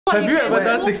Have you ever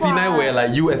done 69 where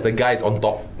like you as the guy is on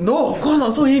top? No, of course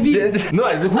not so heavy. No,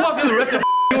 who wants you to rest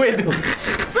your weight?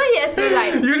 So he has to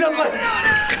like... You just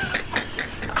like...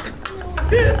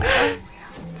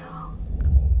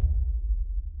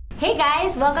 Hey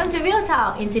guys, welcome to Real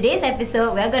Talk. In today's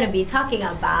episode, we're going to be talking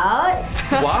about...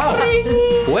 Wow!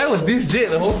 Where was this Jade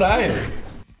the whole time?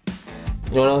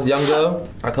 You know, when I was younger,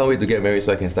 I can't wait to get married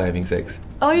so I can start having sex.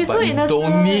 Oh, you're so innocent.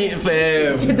 Don't need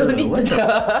fam. You don't need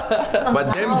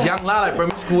But damn young lah, like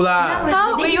primary school lah.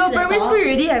 How? When you were primary school, you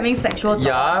already having sexual thoughts?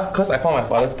 Yeah, because I found my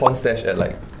father's porn stash at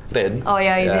like 10. Oh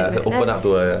yeah, you did. To open up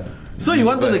to a... So you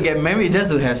wanted to get married just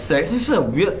to have sex? This is a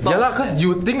weird thought. Yeah lah, because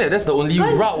you think that that's the only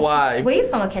route why. Were you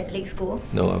from a Catholic school?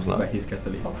 No, I was not. But he's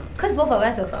Catholic. Because both of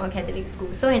us were from a Catholic school.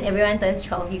 So when everyone turns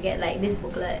 12, you get like this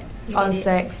booklet. On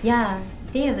sex. Yeah.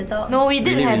 Did you have the talk? No, we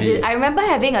didn't have Really? it. I remember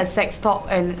having a sex talk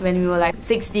and when we were like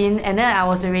 16 and then I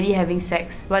was already having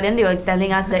sex. But then they were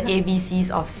telling us the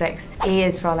ABCs of sex. A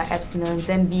is for like abstinence,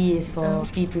 then B is for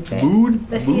be prepared. Food?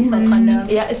 The C is for condoms.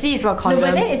 Yeah, C is for condoms.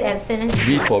 No, but that is abstinence.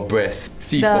 B is for breast.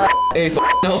 C is The- for A is for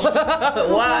no.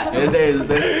 What? Then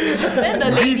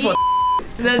the B is lady, for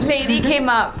the lady came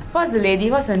up. What's the lady?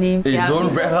 What's her name? Hey,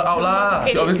 don't rat her out lah.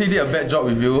 She obviously did a bad job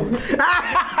with you.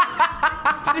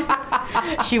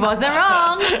 She wasn't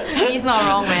wrong. He's not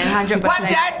wrong, man. 100%. What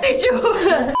did I teach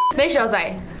you? Then she was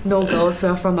like, no girls,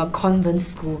 we're from a convent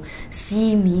school.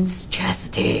 C means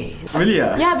chastity. Really?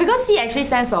 Yeah, because C actually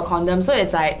stands for condom, so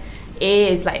it's like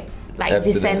A is like Abstinent.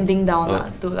 descending down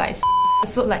Oh. to like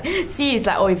so like C is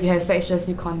like, oh, if you have sex just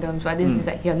use condoms, but this is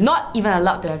like you're not even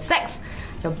allowed to have sex.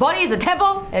 Your body is a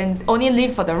temple and only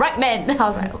live for the right man. I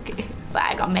was like, okay, but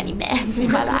I got many men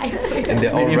in my life. And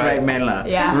they're all Maybe right. right man lah.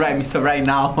 Yeah. Right, Mr. Right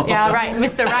now. Yeah, right,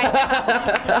 Mr. Right.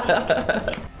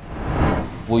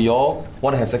 Will y'all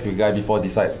want to have sex with a guy before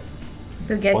decide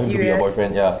To get for him to be your serious.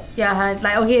 boyfriend? Yeah. Yeah,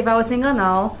 like okay, if I was single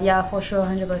now, yeah, for sure,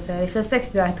 100%. If you're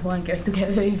sex with, I don't want to get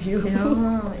together with you.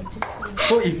 Oh, interesting.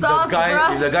 So if Sauce,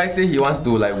 bruh. the guy say he wants to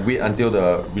like wait until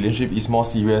the relationship is more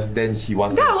serious, then he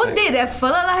wants to Yeah, I have won't sex. date that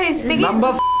fella lah. He's thinking.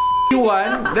 Number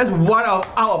one, that's one out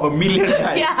of a million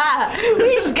guys. Yeah,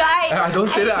 which guy? I don't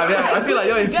say that. I feel like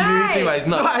you're insinuating, but it's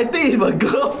So not. I think if a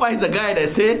girl finds a guy that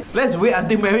says, let's wait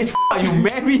until marriage, you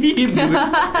marry him.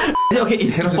 Okay,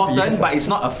 it's Cannot just be important, yes. but it's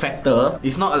not a factor.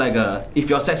 It's not like a, if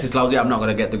your sex is lousy, I'm not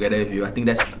gonna get together with you. I think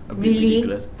that's a bit Really?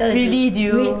 ridiculous. Tell the Really, truth. do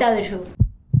you? Really tell the truth.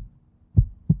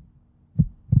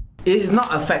 It's not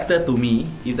a factor to me.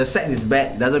 If the sex is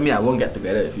bad, doesn't mean I won't get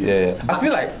together with you. Yeah. I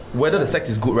feel like whether the sex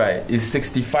is good, right, is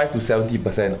 65 to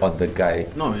 70% on the guy.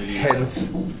 Not really.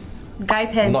 Hence,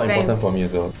 Guys' hands. not very- important for me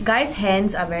as well. Guys'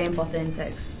 hands are very important in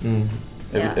sex.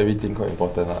 Yeah. Everything quite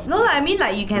important lah. No, I mean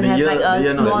like you can The have ear- like the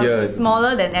ear a not- small, the ear-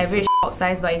 smaller than average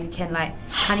size, but if you can like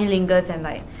cunnilingus and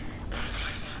like,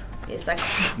 it's like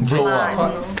Bro, flood, what?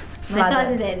 you know. My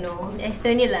thoughts Flooded. is that no. I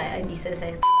still need like a decent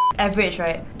size. Average,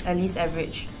 right? At least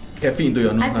average. Can fit into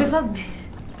your nose. I prefer big.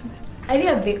 I need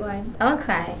a big one. I want to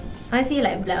cry. I want to see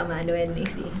like blood on my underwear the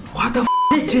next day. What the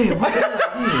Jay? What the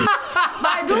But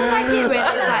I don't like it when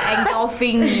it's like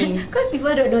engulfing me. Because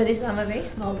people don't know this, but I'm a very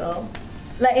small girl.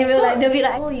 Like in real So- life, they'll be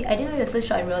like, oh, I didn't know you're so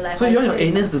short in real life. So you want your I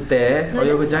thought anus to tear No, or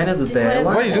your just- vagina to just tear?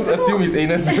 whatever. Why you just assume his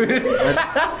anus?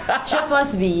 Just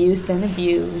wants to be used and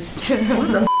abused.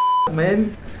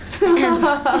 Man,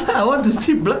 I want to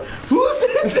see blood. Who's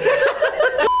this?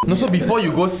 No, so before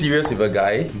you go serious with a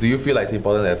guy, do you feel like it's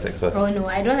important to have sex first? Oh no,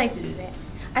 I don't like to do that.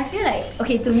 I feel like,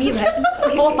 okay, to me, right?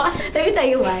 Okay, let me tell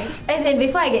you why. As in,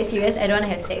 before I get serious, I don't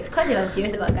want to have sex. Because if I'm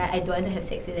serious about a guy, I don't want to have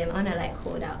sex with them. I want to like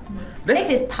hold out. Sex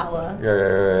is power.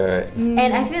 Yeah.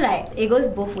 And I feel like it goes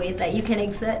both ways. Like you can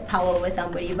exert power over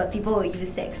somebody, but people will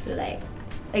use sex to like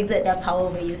exert their power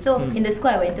over you. So in the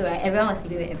school I went to, right, everyone was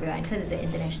sleeping with everyone because it's an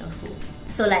international school.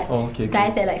 So like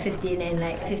guys at like 15 and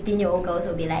like 15-year-old girls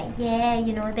will be like, yeah,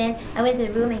 you know, then I went to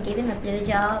the room and gave him a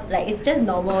blowjob. Like it's just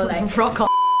normal, like Rock on.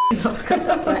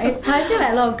 right? I feel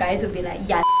like a lot of guys would be like,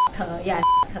 yeah, her, yeah,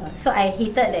 her. So I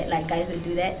hated that like guys would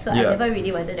do that. So I never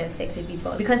really wanted to have sex with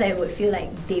people because I would feel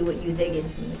like they would use it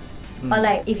against me. Or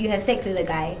like if you have sex with a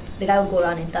guy, the guy will go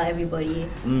around and tell everybody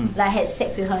like I had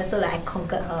sex with her, so like I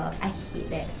conquered her. I hate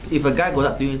that. If a guy goes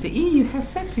up to you and say, you have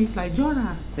sex with like John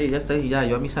ah. Then you just tell him, yeah,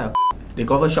 you want me to suck? They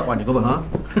go over shock one, they go over, huh?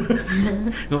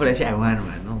 No, for that shit I want,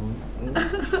 man. No.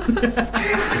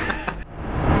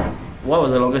 What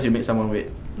was the longest you made someone wait?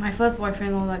 My first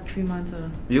boyfriend was like 3 months.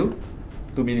 You?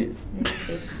 2 minutes.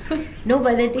 No,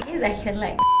 but the thing is I can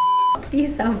like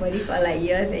tease somebody for like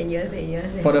years and years and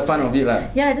years. And For the fun of it lah.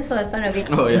 Yeah, just for the fun of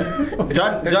it. Oh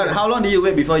yeah. John, how long did you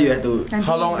wait before you had to?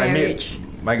 How long I made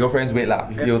my girlfriend's wait lah?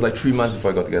 It was like 3 months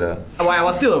before I got together. Well, I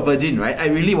was still a virgin, right? I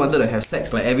really wanted to have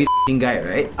sex like every guy,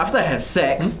 right? After I have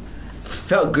sex,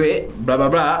 felt great, blah blah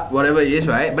blah, whatever it is,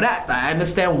 right? But I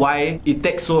understand why it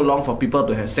takes so long for people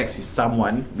to have sex with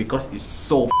someone because it's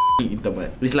so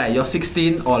intimate. It's like you're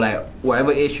 16 or like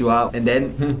whatever age you are, and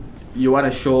then you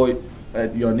want to show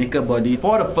your naked body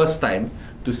for the first time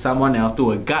to someone else,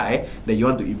 to a guy that you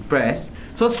want to impress.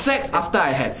 So sex after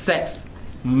I had sex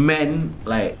meant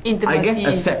like Intimacy. I guess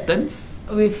acceptance.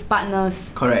 With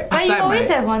partners. Correct. But you After always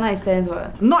my- have one night stands,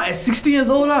 what? Not at 16 years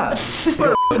old lah.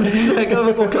 Like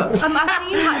a club. I'm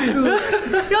asking you hard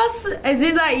truth. Because, as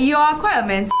in, like, you are quite a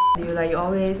man. You like you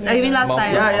always. I mean, last Mouth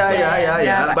time.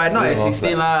 Yeah. But not at Still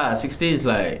 16 lah. 16 is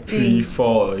like 3,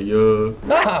 4 a year.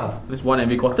 That's 1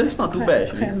 every quarter. It's not too bad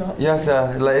actually. Yeah,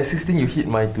 sir. Like at 16, you hit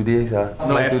my today, sir.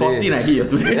 So like at 14, I hit your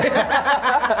today.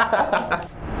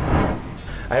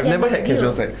 I've never had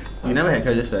casual sex. You never had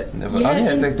casual sex? Never. You I only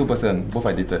had had sex 2%. Both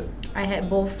I dated. I had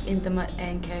both intimate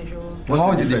and casual. What's How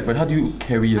the is it difference? different? How do you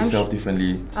carry yourself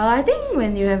differently? I think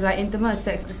when you have like intimate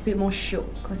sex, it's a bit more shook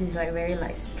because it's like very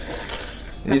like.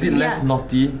 Is it less Yeah.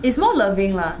 naughty? It's more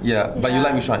loving lah. Yeah, but you Yeah.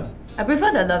 like which one? I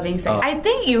prefer the loving sex. Oh. I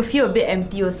think you feel a bit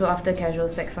empty also after casual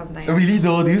sex sometimes. Really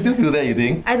though? Do you still feel that, you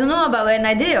think? I don't know, but when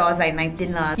I did it, I was like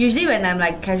 19 lah. Usually when I'm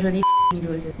like casually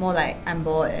dudes, it's more like I'm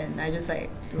bored and I just like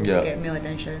to Yeah. get male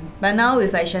attention. But now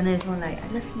with like Shannon, it's more like I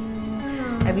love you.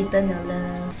 I return your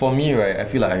love. For me, right, I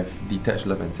feel like I've detached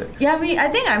love and sex. Yeah, I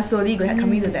think I'm slowly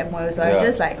coming to that point. So Yeah. I'm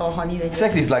just like, oh, honey, then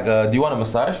Sex is like a, do you want a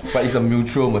massage? But it's a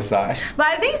mutual massage. But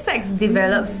I think sex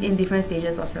develops in different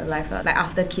stages of your life. Like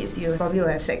after kids, you probably will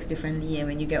have sex differently, and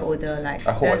when you get older, like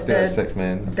I hope I still have sex,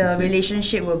 man. the Please.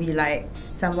 relationship will be like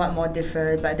somewhat more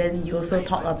different. But then you also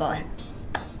talk about.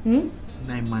 9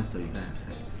 months though, you can have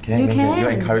sex. You can. You're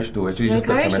encouraged to. Actually, You're just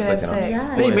the encouraged to trimester have cannot. sex.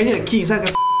 Then you marry a kid, so I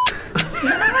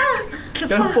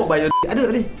can poke by your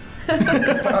Ada.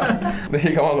 Then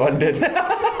he come out one dead.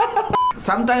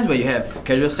 Sometimes when you have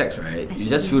casual sex, right, you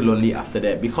just feel lonely after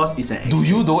that because it's an Do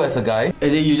you though, as a guy?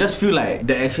 As in, you just feel like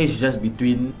the exchange is just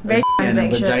between Very a and a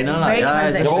transactional. vagina lah. Very Yeah,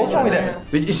 Yeah, but what's wrong with that?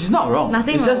 which is not wrong.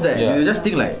 Nothing It's just wrong. that Yeah. you just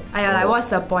think like. Like what's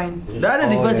the point? The other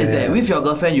difference is yeah. that with your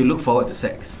girlfriend, you look forward to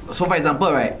sex. So for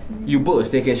example, right, you book a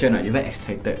staycation, right, you're very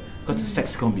excited because the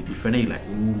sex is gonna be different. Then you're like,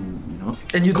 ooh, you know.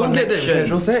 And you don't get that in Connection.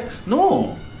 casual sex?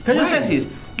 No, casual Why? sex is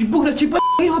you book the cheapest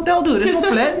hotel, dude. There's no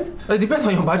plan. It depends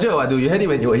on your budget, what, dude. You had it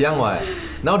when you were young, what?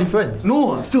 Now different.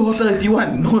 No, still hotel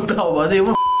 81. No doubt about it.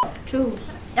 True.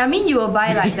 I mean, you will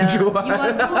buy like the You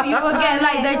you will get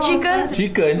like the chicken.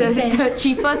 Chicken. The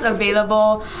cheapest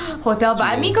available hotel, but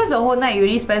I mean, because the whole night you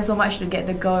already spend so much to get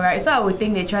the girl, right? So I would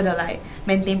think they try to like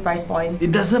maintain price point.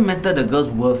 It doesn't matter the girl's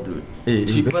worth, dude. Eh,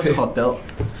 Cheapest that's it. hotel.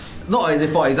 No, as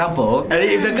in for example, and then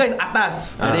if the girl is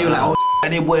atas, and then you're like, oh,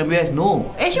 and then boy MBS,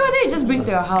 no. Actually, why don't you just bring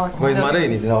to your house? But his mother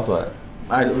in his house, what?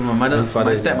 My mother, His father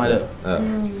my is stepmother.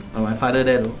 My father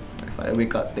there though. My father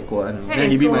wake up, take one. That Then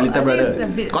he is be so- my I little think brother. it's a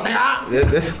bit- Kau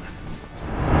tengok! That's,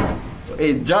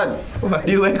 Hey John,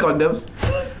 do you wear condoms?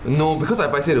 no, because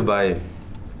I paiseh to buy.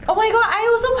 Oh my god, I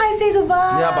also paiseh to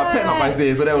buy. Yeah, but pet not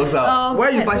paiseh, so that works out. Oh, Why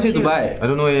you that's so paiseh to cute. buy? I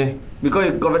don't know, eh. Because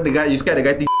you covered the guy, you scared the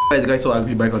guy think the guy so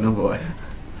ugly buy condom for what?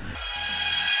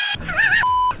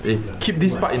 Eh, keep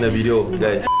this part in the video,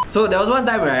 guys. So there was one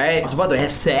time, right? I was about to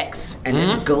have sex, and then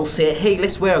the girl said, "Hey,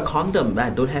 let's wear a condom." But I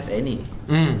don't have any,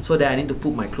 so then I need to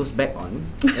put my clothes back on.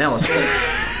 And I was so,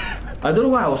 I don't know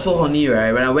why I was so horny,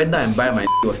 right? When I went down and buy, my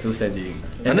was still standing.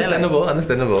 And then, like, Understandable,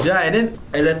 understandable. yeah, and then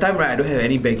at that time, right, I don't have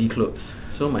any baggy clothes,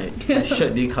 so my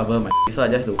shirt didn't cover my. So I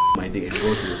just had to my dick and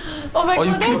go to. Oh my Or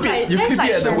you god, clip that's it- like you that's clip like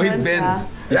it at the Shannon's, waistband.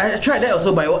 Yeah, I tried that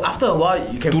also, but after a while,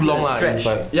 you can Too feel long the lah, stretch. it's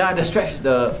like- Yeah, the stretch,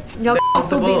 the Your very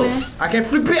so big, comfortable. man. I can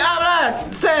flip it up lah,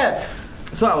 Seth.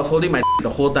 So I was holding my the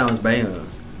whole time I was buying a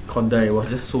condom. It was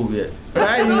just so weird.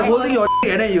 Right, you holding your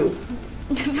and then you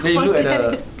look at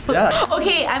the yeah.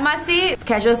 Okay, I must say,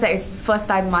 casual sex first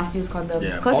time must use condom.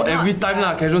 Yeah. 'Cause Or if not- every time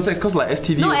lah, casual sex, cause like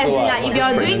STD No, also. as in ah, like if what, you're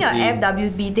just doing a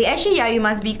pregnancy. FWB thing, actually yeah, you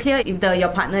must be clear if your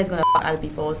partner is gonna fuck other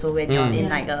people also when you're in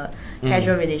like a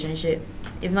casual relationship.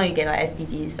 If not, you get like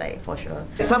STDs like for sure.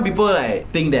 Some people like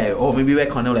think that maybe wear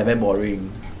condom like very boring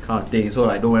kind of thing. So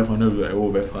like don't wear condom like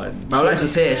very fun. But I would like to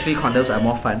say actually condoms are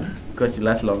more fun because it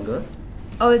lasts longer.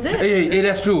 Oh, is it? Hey,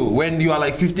 that's true. When you are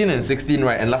like 15 and 16,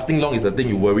 right, and lasting long is the thing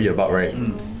you worry about, right?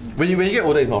 When you get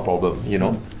older, it's not a problem, you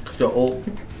know? Because you're old.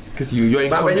 Because you're in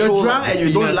But when control you're drunk of and the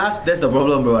you don't females. last, that's the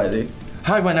problem, bro. I think.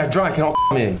 Hi, when I'm drunk, I cannot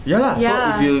me. Yeah lah.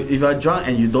 Yeah. So if you're drunk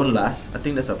and you don't last, I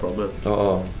think that's a problem.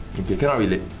 Oh, okay, cannot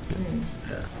relate.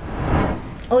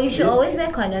 Oh, you should always wear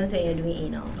condoms when you're doing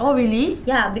anal. Oh really?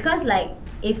 Yeah, because like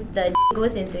if the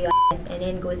goes into your ass and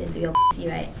then goes into your pussy,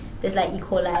 right? There's like E.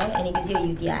 coli and it gives you a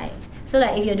UTI. So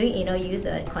like if you're doing anal, you use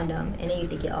a condom and then you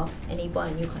take it off and then you put on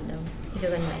a new condom. if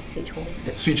you're gonna like switch hole.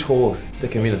 Switch holes.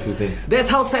 That can mean a few things. That's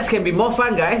how sex can be more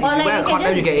fun, guys. Or If you like wear a you can condom,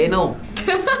 just- you get anal.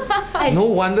 No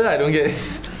wonder I don't get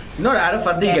it. You know the other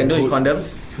fun thing you can do with Good.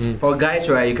 condoms? For guys,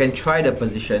 right, you can try the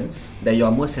positions that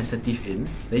you're most sensitive in.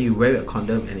 Then you wear a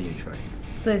condom and then you try.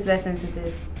 So it's less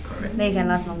sensitive. Correct. Then you can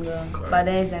last longer. Correct. But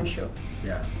then it's damn sure.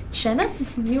 Yeah. Shannon,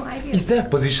 new idea. Is there a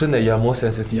position that you are more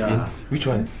sensitive Yeah. in? Which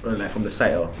one? Or like from the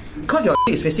side, or because your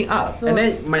is facing up, and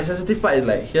then my sensitive part is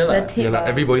like here, The like tip. Yeah, like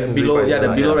everybody's below. sensitive, Yeah,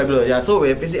 the below, yeah. right below. Yeah. So when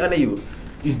you're facing up, then you,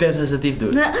 it's damn sensitive,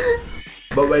 dude.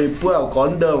 But when you put a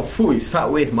condom, food is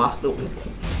sideways, master.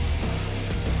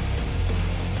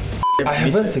 I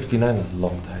haven't 69 in a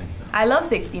long time. I love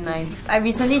 69. I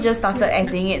recently just started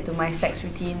adding it to my sex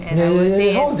routine, and Yeah, I would yeah,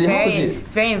 say yeah. How it's is it? How very, is it?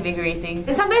 it's very invigorating.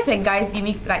 And sometimes when guys give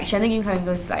me, like Shannon give me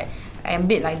cunnilingus, like I'm a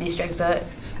bit like distracted.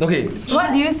 Okay.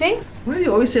 What do you say? Why do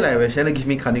you always say like when Shannon give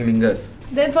me cunnilingus?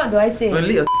 Then what do I say? When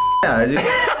lick yeah, is it?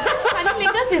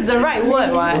 Cunnilingus is the right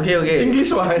word, right? Okay.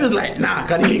 English one. Feels like nah,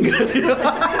 cunnilingus.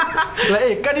 Like,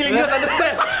 hey, cunnilingus,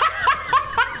 understand?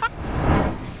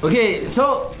 Okay,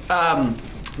 so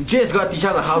Jade's got to teach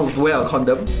us how to wear a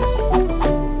condom. This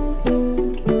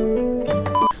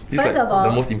First like of all,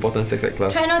 the most important sex ed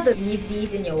class. Try not to leave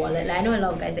these in your wallet. Like I know a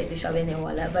lot of guys like to shove in their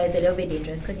wallet, but it's a little bit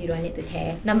dangerous because you don't want it to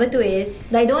tear. Number 2 is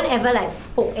like don't ever like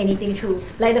poke anything through.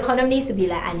 Like the condom needs to be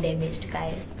like undamaged,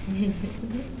 guys.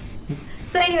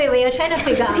 So anyway, when you're trying to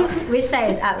figure out which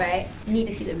side is up, right, you need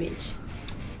to see the ridge.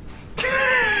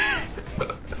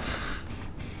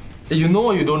 You know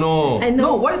or you don't know? I No,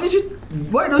 know. why don't you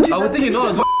I would think you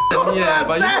know. Yeah,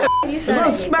 but you. You You sound don't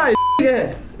like smell it,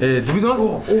 yeah. Eh, do we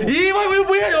know? Why will you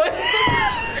put it?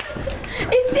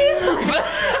 It's simple.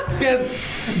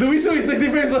 Do we show you 60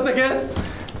 frames per second?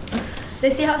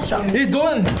 Let's see how strong. Hey,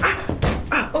 don't!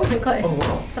 Oh my god. Oh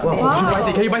wow.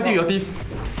 Wow. Can you bite it with your teeth?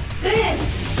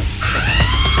 This.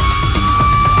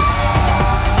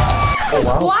 Oh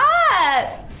wow.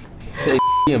 What? That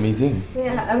is amazing.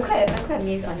 Yeah, I'm quite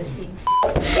amazed honestly.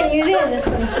 You can use it as a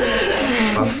scrunchie.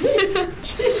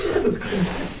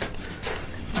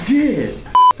 Dude.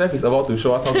 Seth is about to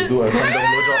show us how to do a condom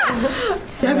blowjob.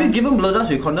 Have you given blowjobs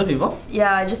with condoms before?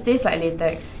 Yeah, it just tastes like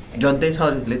latex. John tastes how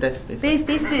this latex tastes.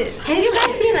 Taste it. Have you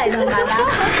guys seen like the mala?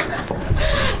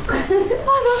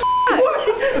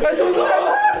 I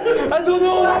don't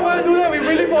know why I do that. We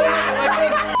really fall in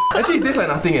love. Actually, it tastes like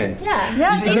nothing eh. Yeah.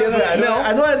 Yeah, You hear that smell?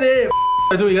 I don't want to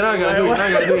I do it, now you gotta do it, now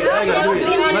you gotta do it, now you gotta do it,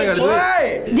 now you gotta do it.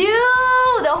 Why?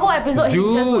 Dude, the whole episode is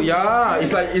Dude, just... yeah,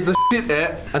 it's like, it's a shit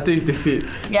until you taste it.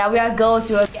 Yeah, we are girls,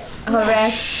 we will get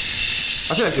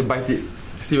harassed. I feel like I should bite it,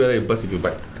 see whether it bursts if you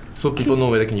bite. So people know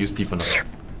whether they can use teeth or not.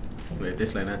 It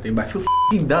tastes like nothing, but I feel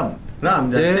f***ing dumb. Now I'm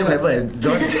the same level as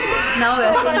John. Now we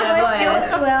are Oh my same god, level it feels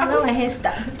as... well. Now my hair's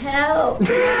stuck. Help!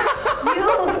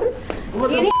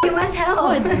 You must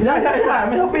help. Yeah,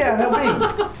 I'm helping.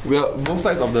 We are both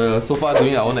sides of the sofa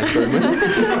doing our own experiment.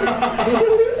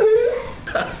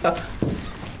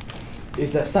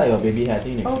 It's the start of your baby hair, I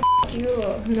think. Oh,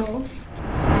 you. No.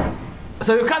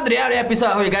 So we come to the end of the episode.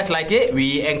 I hope you guys like it.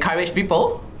 We encourage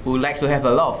people who likes to have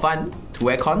a lot of fun to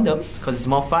wear condoms because it's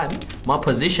more fun, more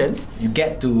positions. You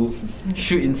get to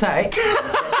shoot inside.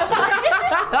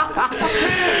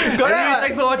 Correct.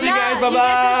 Thanks for watching, Yeah, guys. Bye you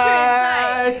get to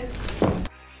shoot inside. bye.